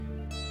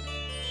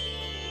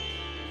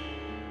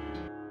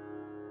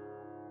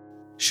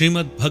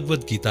श्रीमद्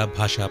भगवद गीता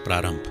भाषा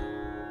प्रारंभ।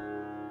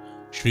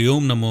 श्री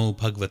ओम नमो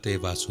भगवते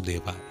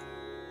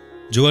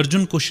वासुदेवाय। जो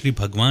अर्जुन को श्री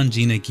भगवान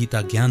जी ने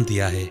गीता ज्ञान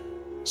दिया है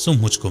सो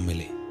मुझको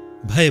मिले।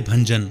 भय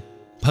भंजन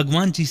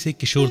भगवान जी से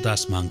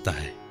किशोरदास मांगता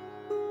है,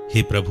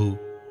 हे प्रभु,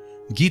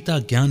 गीता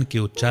ज्ञान के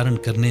उच्चारण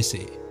करने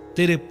से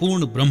तेरे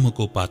पूर्ण ब्रह्म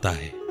को पाता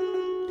है।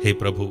 हे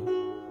प्रभु,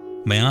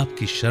 मैं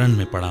आपकी शरण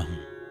में पड़ा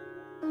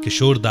हूं।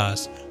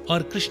 किशोरदास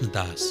और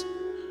कृष्णदास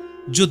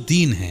जो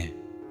दीन हैं,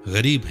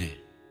 गरीब हैं,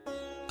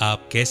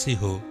 आप कैसे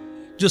हो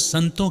जो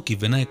संतों की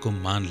विनय को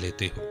मान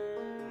लेते हो।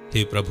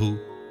 हे प्रभु,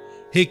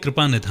 हे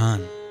कृपा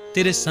निधान,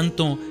 तेरे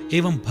संतों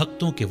एवं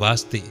भक्तों के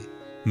वास्ते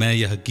मैं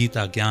यह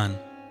गीता ज्ञान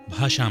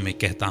भाषा में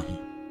कहता हूं।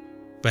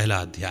 पहला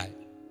अध्याय।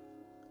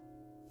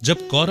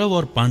 जब कौरव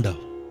और पांडव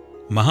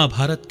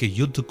महाभारत के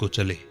युद्ध को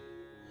चले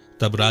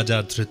तब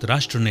राजा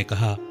धृतराष्ट्र ने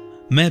कहा,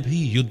 मैं भी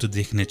युद्ध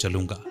देखने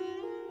चलूंगा।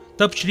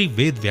 तब श्री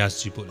वेद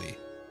व्यास जी बोले,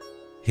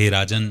 हे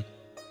राजन,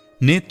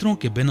 नेत्रों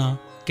के बिना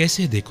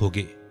कैसे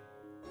देखोगे।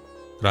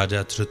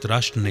 राजा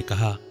धृतराष्ट्र ने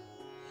कहा,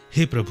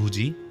 हे प्रभु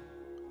जी,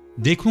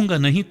 देखूंगा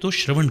नहीं तो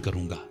श्रवण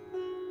करूंगा।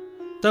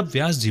 तब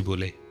व्यास जी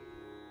बोले,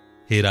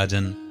 हे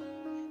राजन,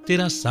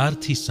 तेरा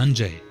सारथी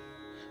संजय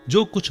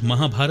जो कुछ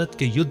महाभारत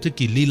के युद्ध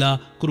की लीला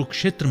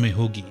कुरुक्षेत्र में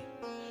होगी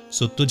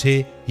सो तुझे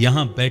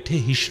यहां बैठे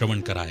ही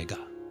श्रवण कराएगा।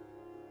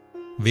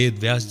 वेद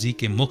व्यास जी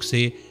के मुख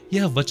से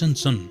यह वचन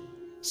सुन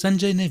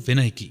संजय ने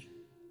विनय की,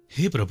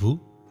 हे प्रभु,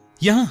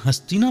 यहां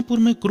हस्तिनापुर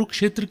में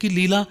कुरुक्षेत्र की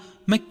लीला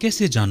मैं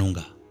कैसे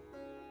जानूंगा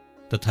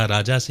तथा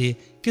राजा से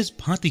किस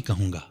भांति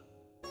कहूंगा।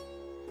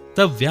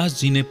 तब व्यास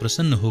जी ने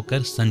प्रसन्न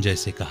होकर संजय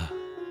से कहा,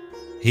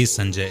 हे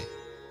संजय,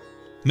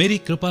 मेरी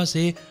कृपा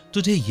से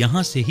तुझे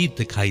यहां से ही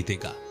दिखाई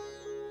देगा।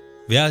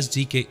 व्यास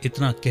जी के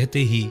इतना कहते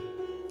ही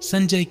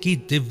संजय की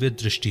दिव्य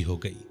दृष्टि हो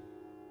गई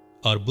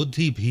और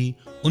बुद्धि भी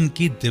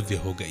उनकी दिव्य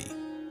हो गई।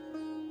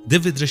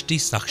 दिव्य दृष्टि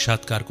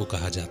साक्षात्कार को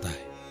कहा जाता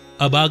है।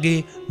 अब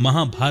आगे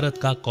महाभारत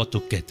का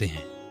कौतुक कहते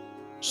हैं।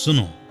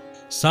 सुनो,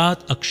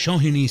 7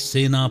 अक्षौहिणी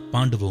सेना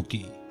पांडवों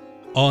की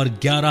और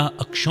 11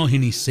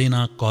 अक्षौहिणी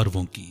सेना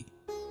कौरवों की,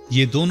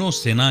 ये दोनों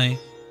सेनाएं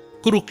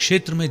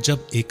कुरुक्षेत्र में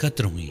जब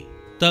एकत्र हुई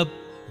तब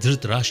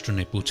धृतराष्ट्र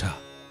ने पूछा,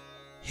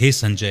 हे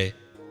संजय,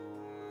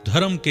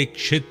 धर्म के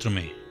क्षेत्र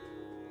में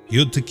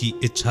युद्ध की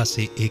इच्छा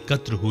से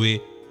एकत्र हुए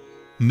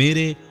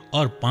मेरे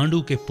और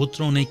पांडु के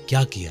पुत्रों ने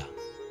क्या किया।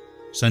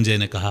 संजय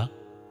ने कहा,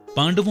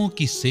 पांडवों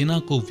की सेना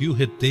को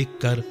व्यूहित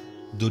देखकर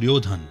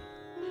दुर्योधन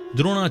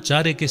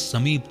द्रोणाचार्य के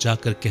समीप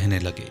जाकर कहने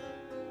लगे,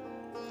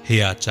 हे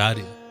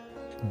आचार्य,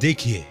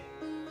 देखिए,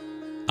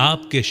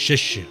 आपके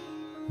शिष्य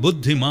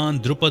बुद्धिमान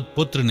द्रुपद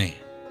पुत्र ने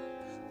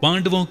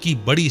पांडवों की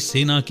बड़ी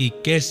सेना की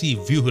कैसी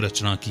व्यूह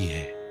रचना की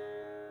है।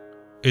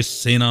 इस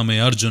सेना में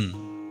अर्जुन,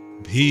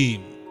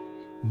 भीम,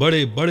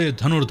 बड़े बड़े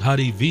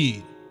धनुर्धारी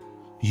वीर,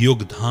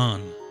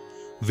 युगधान,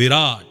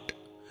 विराट,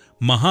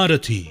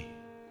 महारथी,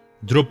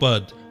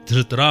 द्रुपद,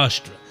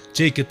 धृतराष्ट्र,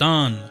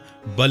 चेकितान,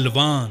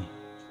 बलवान,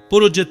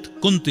 पुरोजित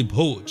कुंती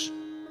भोज,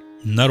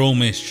 नरों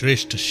में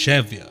श्रेष्ठ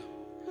शैव्य,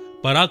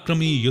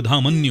 पराक्रमी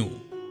युधामन्यु,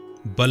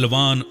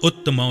 बलवान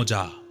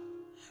उत्तमौजा,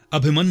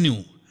 अभिमन्यु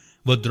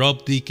व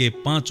द्रौपदी के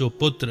 5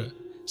 पुत्र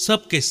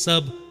सब के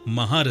सब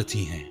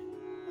महारथी हैं।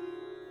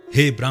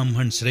 हे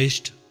ब्राह्मण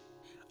श्रेष्ठ,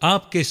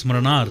 आपके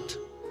स्मरणार्थ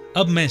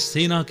अब मैं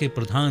सेना के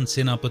प्रधान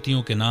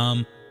सेनापतियों के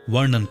नाम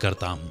वर्णन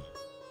करता हूं।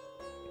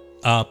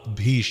 आप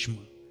भीष्म,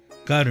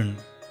 कर्ण,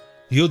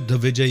 युद्ध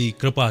विजयी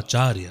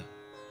कृपाचार्य,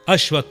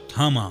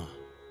 अश्वत्थामा,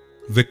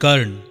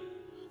 विकर्ण,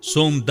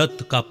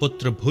 सोमदत्त का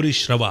पुत्र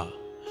भूरिश्रवा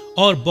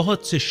और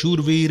बहुत से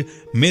शूरवीर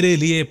मेरे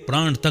लिए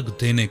प्राण तक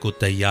देने को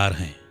तैयार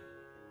हैं।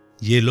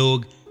 ये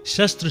लोग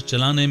शस्त्र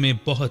चलाने में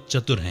बहुत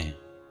चतुर हैं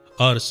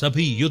और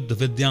सभी युद्ध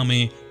विद्या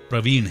में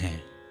प्रवीण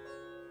हैं।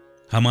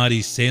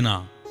 हमारी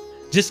सेना,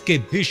 जिसके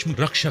भीष्म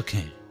रक्षक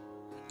हैं,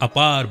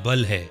 अपार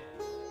बल है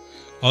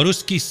और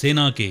उसकी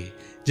सेना के,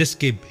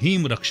 जिसके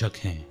भीम रक्षक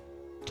हैं,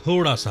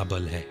 थोड़ा सा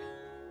बल है।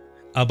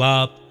 अब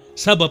आप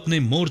सब अपने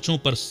मोर्चों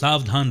पर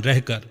सावधान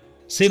रहकर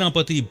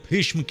सेनापति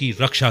भीष्म की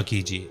रक्षा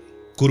कीजिए।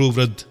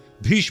 कुरुवृद्ध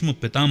भीष्म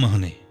पितामह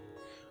ने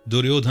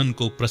दुर्योधन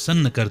को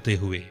प्रसन्न करते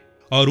हुए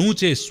और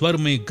ऊंचे स्वर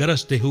में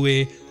गरजते हुए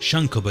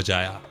शंख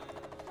बजाया।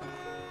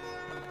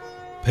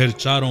 फिर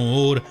चारों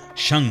ओर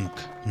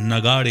शंख,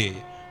 नगाड़े,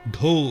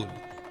 ढोल,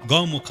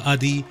 गौमुख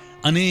आदि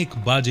अनेक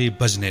बाजे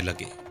बजने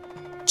लगे,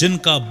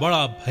 जिनका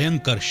बड़ा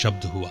भयंकर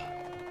शब्द हुआ।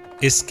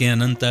 इसके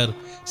अनंतर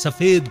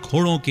सफेद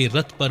घोड़ों के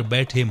रथ पर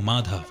बैठे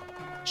माधव,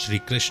 श्री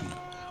कृष्ण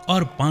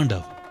और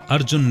पांडव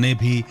अर्जुन ने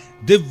भी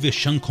दिव्य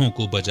शंखों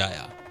को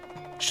बजाया।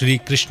 श्री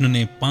कृष्ण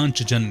ने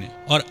पांचजन्य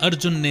और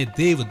अर्जुन ने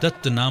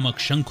देवदत्त नामक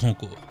शंखों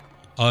को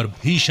और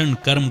भीषण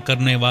कर्म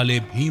करने वाले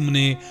भीम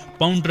ने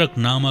पौंड्रक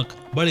नामक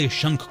बड़े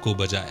शंख को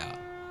बजाया।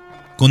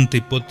 कुंती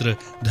पुत्र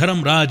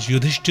धर्मराज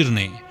युधिष्ठिर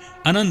ने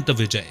अनंत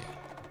विजय,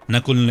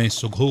 नकुल ने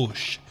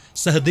सुघोष,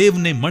 सहदेव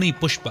ने मणि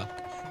पुष्पक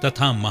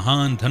तथा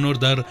महान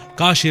धनुर्धर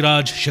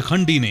काशीराज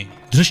शिखंडी ने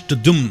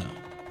धृष्टद्युम्न,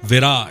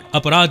 विराट,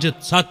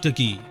 अपराजित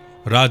सात्यकी,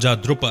 राजा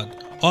द्रुपद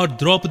और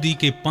द्रौपदी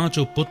के 5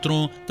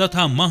 पुत्रों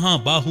तथा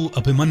महाबाहु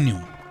अभिमन्यु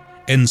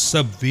इन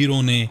सब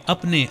वीरों ने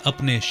अपने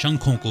अपने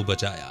शंखों को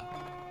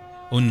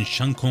बजाया। उन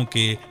शंखों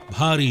के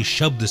भारी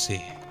शब्द से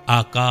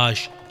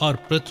आकाश और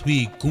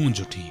पृथ्वी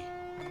गूंज उठी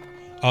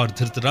और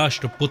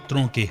धृतराष्ट्र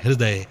पुत्रों के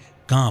हृदय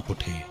कांप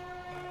उठे।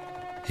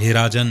 हे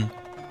राजन,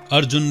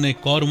 अर्जुन ने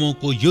कौरवों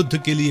को युद्ध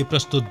के लिए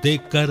प्रस्तुत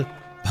देखकर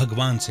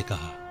भगवान से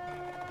कहा,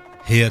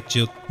 हे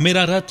अच्युत,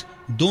 मेरा रथ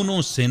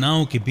दोनों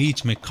सेनाओं के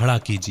बीच में खड़ा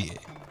कीजिए,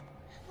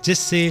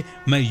 जिससे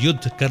मैं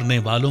युद्ध करने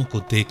वालों को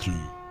देख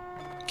लूं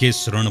कि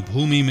इस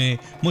रणभूमि में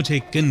मुझे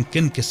किन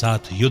किन के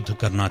साथ युद्ध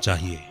करना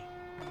चाहिए।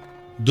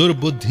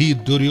 दुर्बुद्धि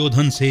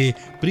दुर्योधन से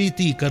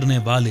प्रीति करने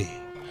वाले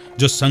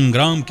जो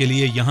संग्राम के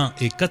लिए यहां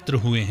एकत्र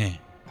हुए हैं,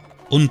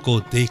 उनको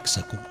देख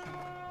सकूं।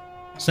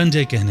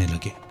 संजय कहने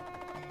लगे,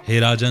 हे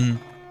राजन,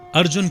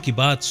 अर्जुन की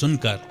बात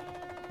सुनकर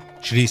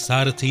श्री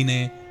सारथी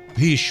ने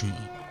भीष्म,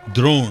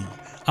 द्रोण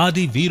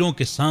आदि वीरों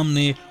के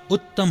सामने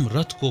उत्तम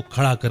रथ को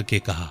खड़ा करके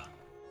कहा,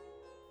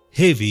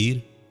 हे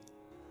वीर,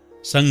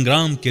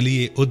 संग्राम के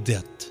लिए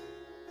उद्यत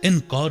इन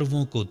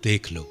कौरवों को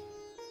देख लो।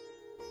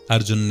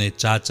 अर्जुन ने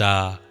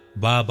चाचा,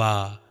 बाबा,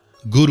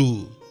 गुरु,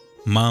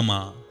 मामा,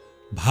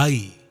 भाई,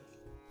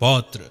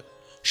 पौत्र,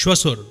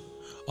 श्वसुर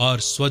और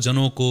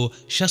स्वजनों को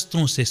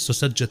शस्त्रों से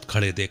सुसज्जित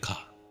खड़े देखा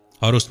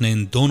और उसने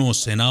इन दोनों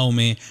सेनाओं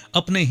में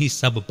अपने ही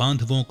सब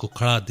बांधवों को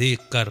खड़ा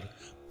देखकर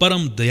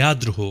परम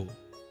दयाद्र हो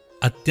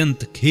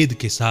अत्यंत खेद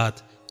के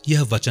साथ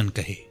यह वचन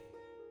कहे,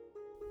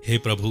 हे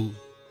प्रभु,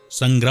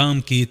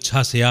 संग्राम की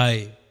इच्छा से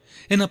आए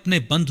इन अपने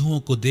बंधुओं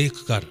को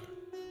देखकर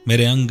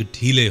मेरे अंग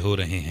ढीले हो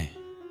रहे हैं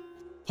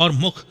और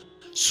मुख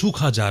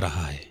सूखा जा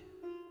रहा है।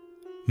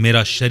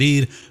 मेरा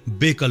शरीर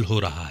बेकल हो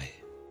रहा है,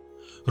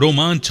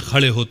 रोमांच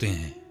खड़े होते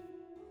हैं,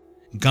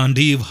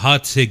 गांडीव हाथ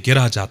से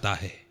गिरा जाता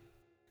है,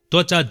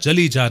 त्वचा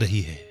जली जा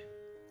रही है।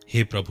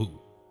 हे प्रभु,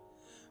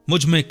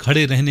 मुझ में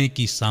खड़े रहने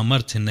की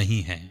सामर्थ्य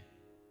नहीं है।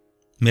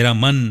 मेरा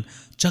मन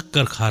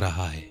चक्कर खा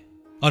रहा है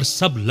और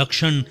सब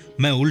लक्षण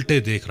मैं उल्टे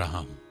देख रहा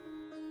हूं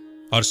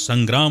और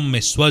संग्राम में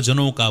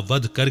स्वजनों का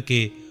वध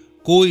करके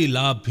कोई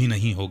लाभ भी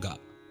नहीं होगा,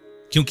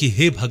 क्योंकि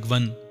हे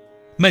भगवन,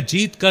 मैं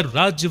जीतकर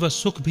राज्य व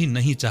सुख भी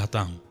नहीं चाहता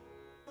हूं।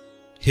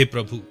 हे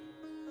प्रभु,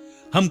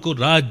 हमको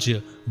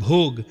राज्य,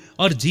 भोग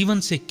और जीवन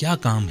से क्या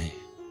काम है,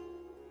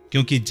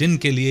 क्योंकि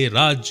जिनके लिए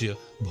राज्य,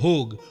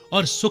 भोग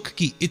और सुख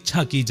की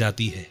इच्छा की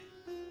जाती है,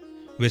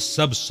 वे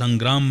सब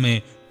संग्राम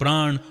में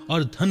प्राण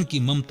और धन की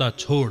ममता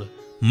छोड़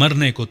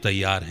मरने को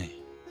तैयार हैं।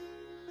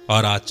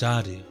 और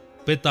आचार्य,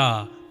 पिता,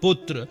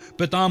 पुत्र,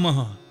 पितामह,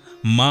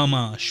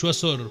 मामा,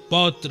 श्वसुर,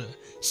 पौत्र,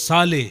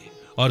 साले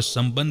और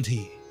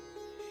संबंधी,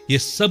 ये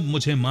सब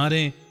मुझे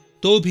मारें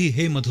तो भी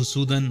हे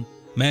मधुसूदन,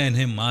 मैं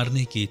इन्हें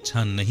मारने की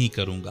इच्छा नहीं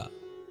करूंगा।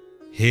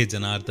 हे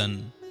जनार्दन,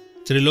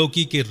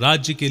 त्रिलोकी के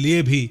राज्य के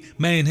लिए भी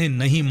मैं इन्हें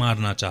नहीं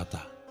मारना चाहता,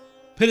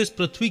 फिर इस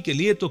पृथ्वी के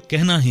लिए तो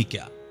कहना ही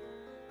क्या।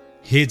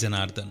 हे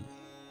जनार्दन,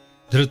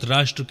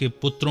 धृतराष्ट्र के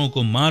पुत्रों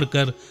को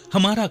मारकर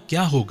हमारा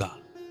क्या होगा?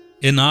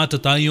 इन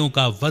आतताइयों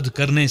का वध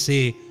करने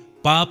से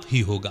पाप ही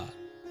होगा।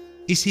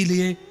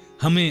 इसीलिए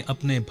हमें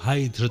अपने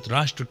भाई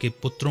धृतराष्ट्र के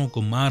पुत्रों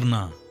को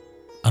मारना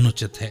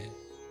अनुचित है।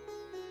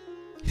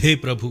 हे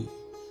प्रभु,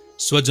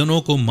 स्वजनों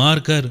को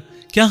मारकर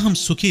क्या हम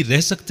सुखी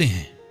रह सकते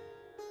हैं?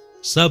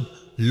 सब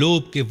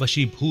लोभ के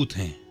वशीभूत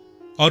हैं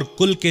और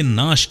कुल के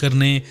नाश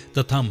करने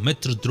तथा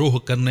मित्र द्रोह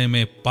करने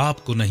में पाप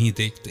को नहीं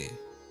देखते।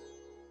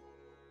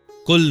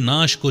 कुल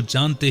नाश को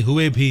जानते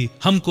हुए भी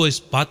हमको इस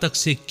पातक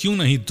से क्यों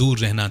नहीं दूर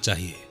रहना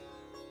चाहिए?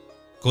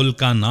 कुल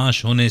का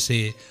नाश होने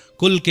से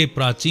कुल के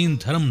प्राचीन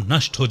धर्म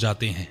नष्ट हो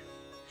जाते हैं,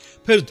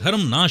 फिर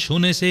धर्म नाश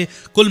होने से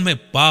कुल में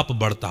पाप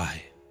बढ़ता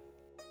है।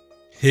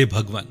 हे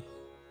भगवान,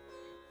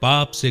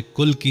 पाप से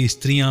कुल की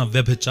स्त्रियां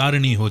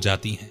व्यभिचारिणी हो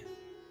जाती हैं,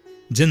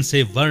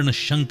 जिनसे वर्ण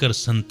शंकर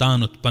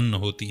संतान उत्पन्न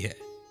होती है।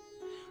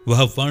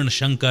 वह वर्ण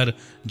शंकर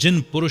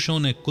जिन पुरुषों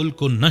ने कुल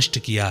को नष्ट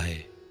किया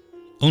है,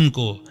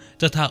 उनको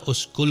तथा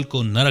उस कुल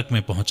को नरक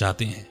में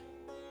पहुंचाते हैं,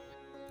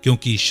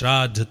 क्योंकि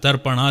श्राद्ध,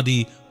 तर्पण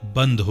आदि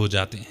बंद हो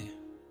जाते हैं।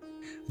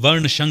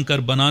 वर्ण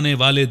शंकर बनाने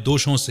वाले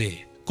दोषों से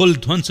कुल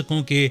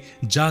ध्वंसकों के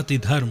जाति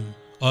धर्म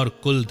और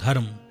कुल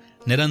धर्म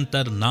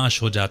निरंतर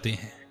नाश हो जाते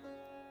हैं।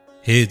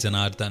 हे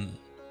जनार्दन,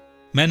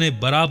 मैंने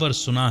बराबर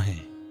सुना है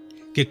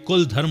कि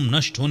कुल धर्म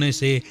नष्ट होने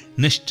से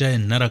निश्चय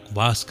नरक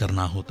वास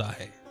करना होता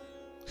है।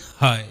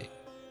 हाय,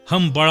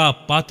 हम बड़ा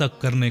पातक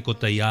करने को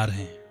तैयार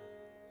हैं,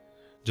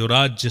 जो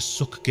राज्य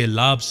सुख के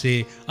लाभ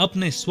से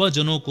अपने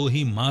स्वजनों को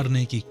ही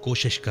मारने की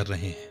कोशिश कर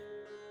रहे हैं।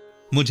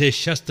 मुझे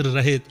शस्त्र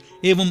रहित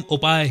एवं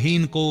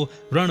उपायहीन को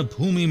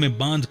रणभूमि में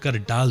बांध कर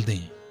डाल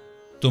दें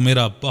तो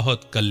मेरा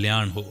बहुत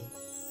कल्याण हो।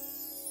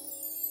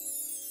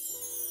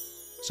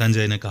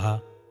 संजय ने कहा,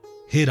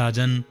 हे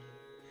राजन,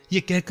 ये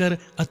कहकर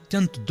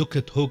अत्यंत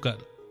दुखित होकर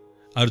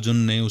अर्जुन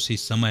ने उसी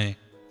समय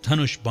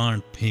धनुष बाण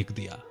फेंक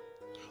दिया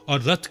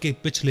और रथ के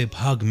पिछले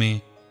भाग में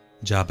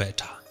जा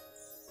बैठा।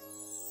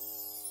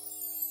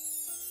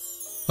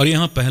 और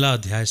यहां पहला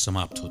अध्याय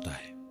समाप्त होता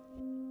है।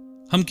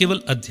 हम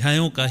केवल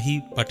अध्यायों का ही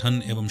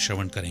पठन एवं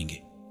श्रवण करेंगे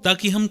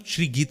ताकि हम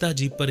श्री गीता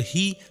जी पर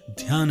ही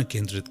ध्यान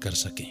केंद्रित कर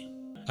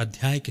सकें।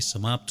 अध्याय के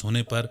समाप्त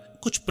होने पर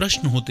कुछ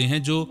प्रश्न होते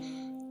हैं जो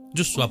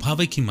जो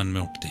स्वाभाविक ही मन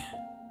में उठते हैं।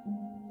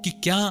 कि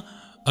क्या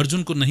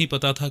अर्जुन को नहीं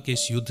पता था कि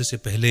इस युद्ध से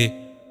पहले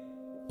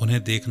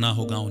उन्हें देखना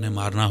होगा, उन्हें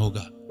मारना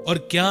होगा?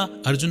 और क्या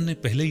अर्जुन ने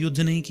पहले युद्ध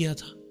नहीं किया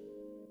था?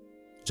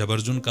 जब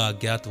अर्जुन का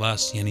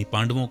अज्ञातवास यानी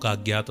पांडवों का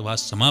अज्ञातवास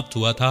समाप्त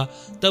हुआ था,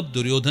 तब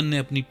दुर्योधन ने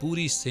अपनी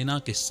पूरी सेना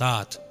के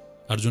साथ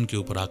अर्जुन के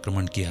ऊपर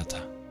आक्रमण किया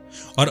था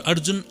और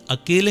अर्जुन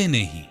अकेले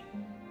ने ही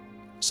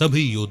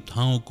सभी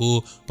योद्धाओं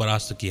को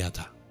परास्त किया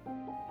था।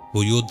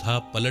 वो योद्धा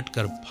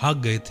पलटकर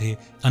भाग गए थे,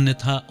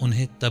 अन्यथा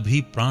उन्हें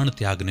तभी प्राण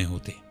त्यागने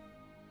होते।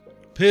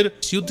 फिर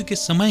इस युद्ध के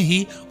समय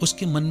ही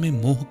उसके मन में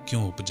मोह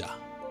क्यों उपजा?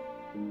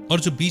 और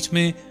जो बीच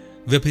में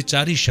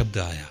व्यभिचारी शब्द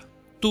आया,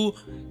 तो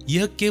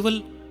यह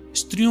केवल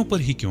स्त्रियों पर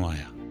ही क्यों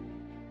आया?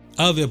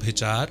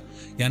 अव्यभिचार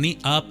यानी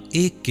आप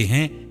एक के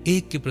हैं,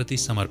 एक के प्रति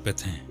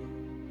समर्पित हैं।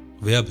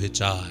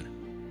 व्यभिचार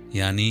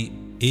यानी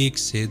एक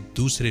से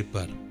दूसरे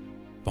पर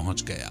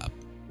पहुंच गए आप।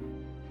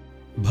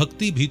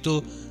 भक्ति भी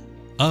तो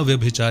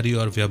अव्यभिचारी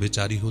और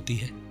व्यभिचारी होती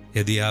है।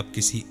 यदि आप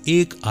किसी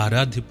एक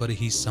आराध्य पर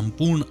ही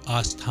संपूर्ण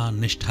आस्था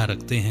निष्ठा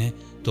रखते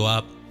हैं तो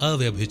आप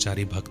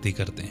अव्यभिचारी भक्ति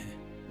करते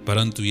हैं।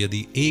 परंतु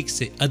यदि एक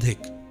से अधिक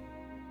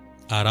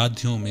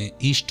आराध्यों में,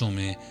 इष्टों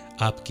में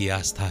आपकी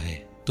आस्था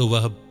है तो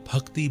वह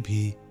भक्ति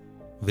भी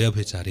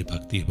व्यभिचारी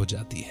भक्ति हो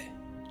जाती है।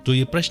 तो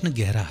यह प्रश्न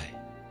गहरा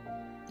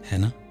है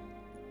ना?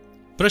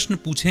 प्रश्न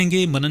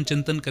पूछेंगे, मनन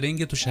चिंतन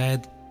करेंगे तो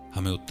शायद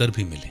हमें उत्तर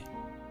भी मिले।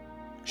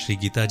 श्री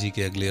गीता जी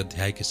के अगले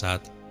अध्याय के साथ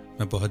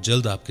मैं बहुत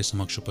जल्द आपके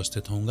समक्ष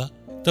उपस्थित होऊंगा।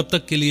 तब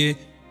तक के लिए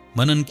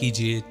मनन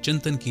कीजिए,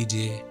 चिंतन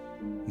कीजिए।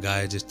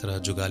 गाय जिस तरह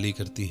जुगाली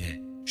करती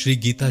है, श्री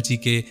गीता जी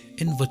के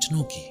इन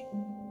वचनों की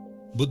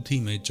बुद्धि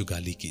में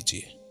जुगाली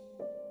कीजिए।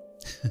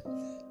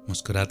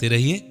 मुस्कुराते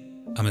रहिए।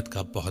 अमित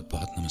का बहुत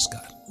बहुत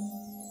नमस्कार।